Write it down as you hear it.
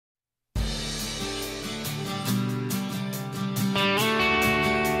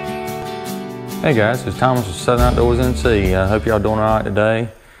Hey guys, it's Thomas with Southern Outdoors NC. I hope y'all doing all right today.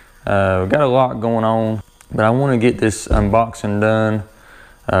 We've got a lot going on, but I want to get this unboxing done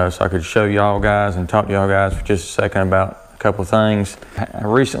so I could show y'all guys and talk to y'all guys for just a second about a couple of things. I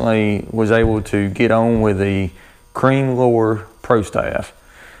recently was able to get on with the Creme Lure Pro Staff.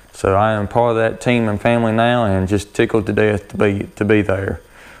 So I am part of that team and family now, and just tickled to death to be there.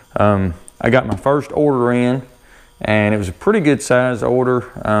 I got my first order in, and it was a pretty good size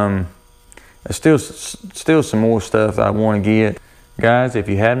order. There's still some more stuff that I want to get. Guys, if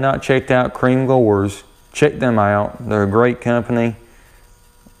you have not checked out Creme Lures, check them out. They're a great company.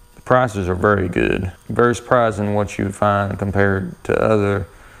 The prices are very good. Very surprising what you would find compared to other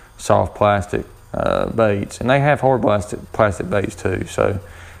soft plastic baits. And they have hard plastic baits too. So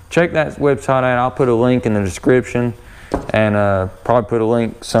check that website out. I'll put a link in the description, and probably put a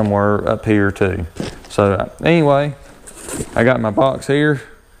link somewhere up here too. So anyway, I got my box here.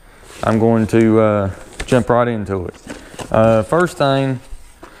 I'm going to jump right into it. First thing,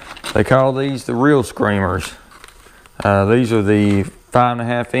 they call these the real screamers. These are the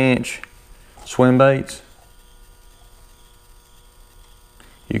 5.5 inch swim baits.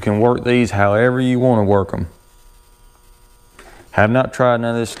 You can work these however you want to work them. Have not tried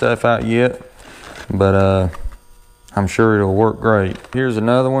none of this stuff out yet, but I'm sure it'll work great. Here's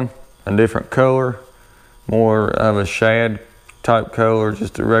another one, a different color, more of a shad type color,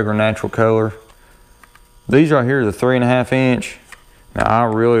 just a regular natural color. These right here are the 3.5 inch. Now I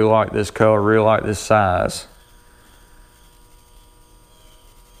really like this color, really like this size.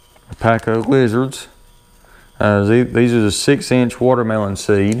 A pack of lizards. These are the 6-inch watermelon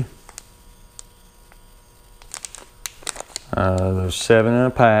seed. There's 7 in a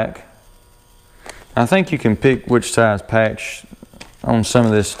pack. I think you can pick which size packs on some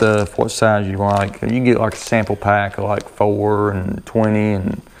of this stuff, what size you like. You can get like a sample pack of like 4 and 20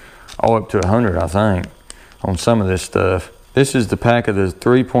 and all up to 100, I think, on some of this stuff. This is the pack of the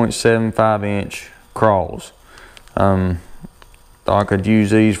 3.75 inch crawls. I could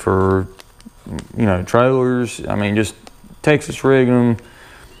use these for, you know, trailers. I mean, just Texas rigging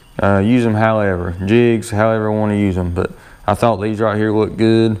them, use them however, jigs, however I want to use them. But I thought these right here look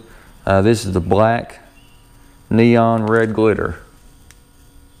good. This is the black neon red glitter.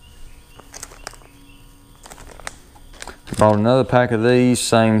 Bought another pack of these,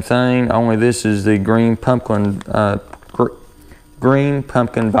 same thing, only this is the green pumpkin violet.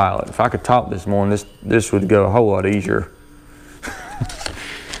 If I could talk this morning, this would go a whole lot easier. A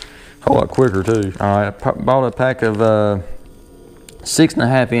whole lot quicker too. All right, I bought a pack of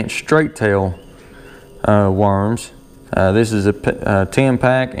 6.5 inch straight tail worms. This is a 10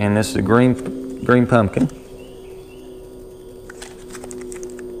 pack, and this is a green pumpkin.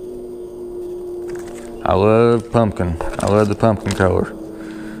 I love pumpkin. I love the pumpkin color.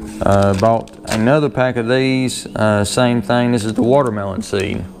 Bought another pack of these, same thing. This is the watermelon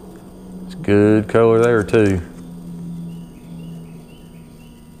seed. It's a good color there too.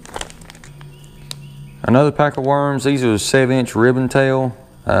 Another pack of worms. These are 7-inch ribbon tail.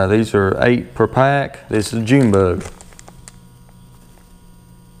 These are 8 per pack. This is June bug.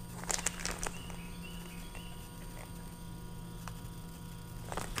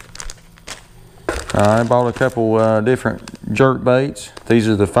 I bought a couple different jerk baits. These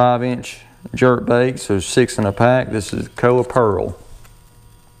are the 5-inch jerk baits. There's 6 in a pack. This is color pearl.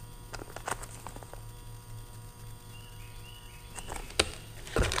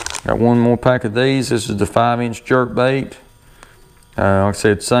 Got one more pack of these. This is the 5-inch jerk bait. Like I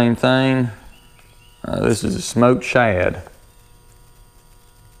said, same thing. This is a smoked shad.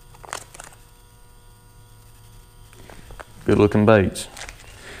 Good looking baits.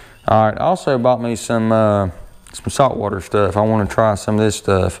 All right, also bought me some saltwater stuff. I want to try some of this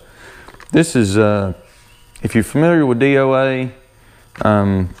stuff. This is, if you're familiar with DOA,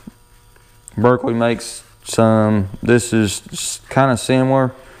 Berkeley makes some. This is kind of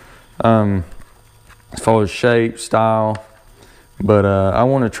similar as far as shape, style, but I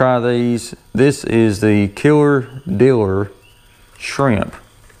want to try these. This is the Killer Dealer Shrimp.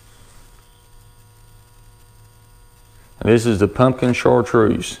 This is the pumpkin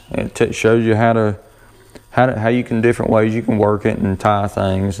chartreuse. It shows you how you can, different ways you can work it and tie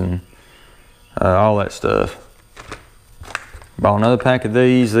things and all that stuff. Bought another pack of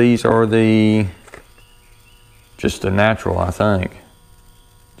these. These are just a natural, I think.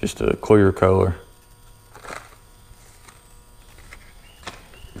 Just a clear color.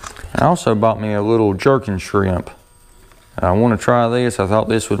 I also bought me a little jerkin shrimp. I want to try this. I thought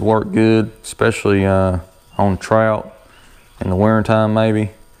this would work good, especially on trout in the winter time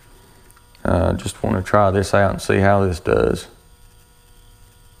maybe. Just want to try this out and see how this does.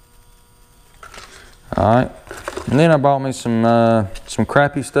 All right, and then I bought me some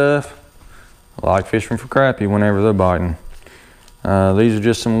crappie stuff. I like fishing for crappie whenever they're biting. These are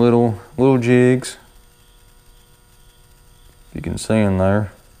just some little jigs. You can see them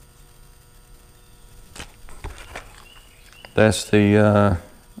there. That's the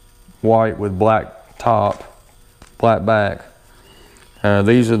white with black top, black back.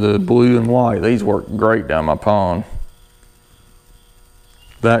 These are the blue and white. These work great down my pond.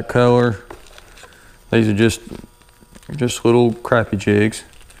 That color. These are just little crappie jigs.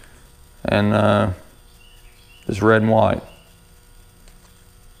 And this red and white.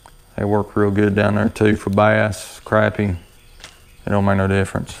 They work real good down there too for bass, crappie. It don't make no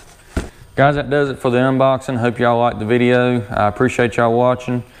difference. Guys, that does it for the unboxing. Hope y'all liked the video. I appreciate y'all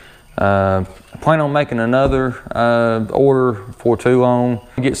watching. I plan on making another order for too long.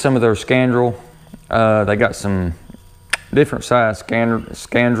 Get some of their scandrel. They got some different size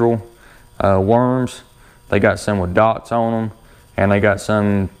scandrel worms. They got some with dots on them, and they got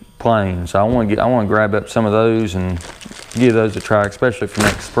some plain. So I want to grab up some of those and give those a try, especially for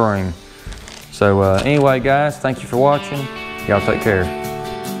next spring. So anyway, guys, thank you for watching. Y'all take care.